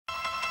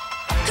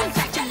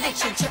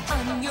Congratulations, you're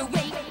on your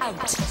way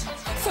out.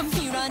 From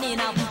here on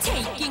in, I'll be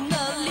taking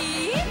the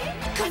lead.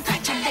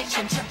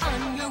 Congratulations, you're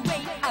on your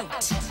way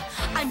out.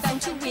 I'm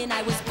bound to win,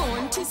 I was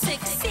born to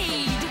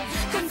succeed.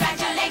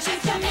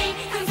 Congratulations to me,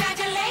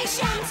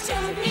 congratulations to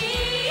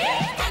me.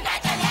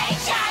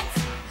 Congratulations!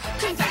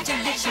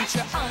 Congratulations,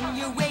 you're on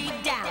your way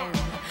down.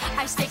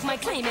 I stake my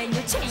claim and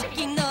you're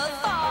taking the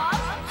fall.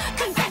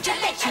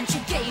 Congratulations,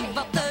 you gave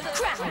up the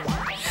crown.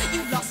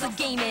 You lost the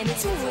game and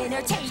it's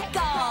winner take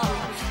all.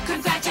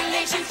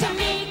 Congratulations to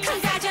me,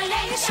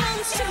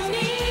 congratulations to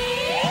me.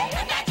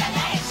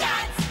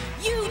 Congratulations!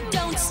 You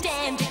don't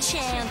stand a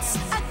chance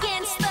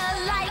against the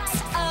likes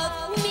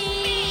of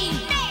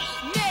me.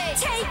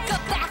 Take a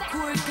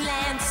backward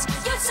glance,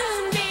 you'll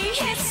soon be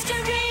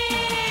history.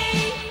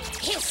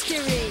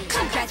 History.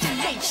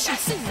 Congratulations,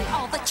 soon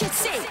all that you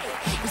say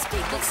is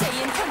people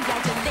saying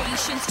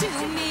congratulations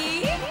to me.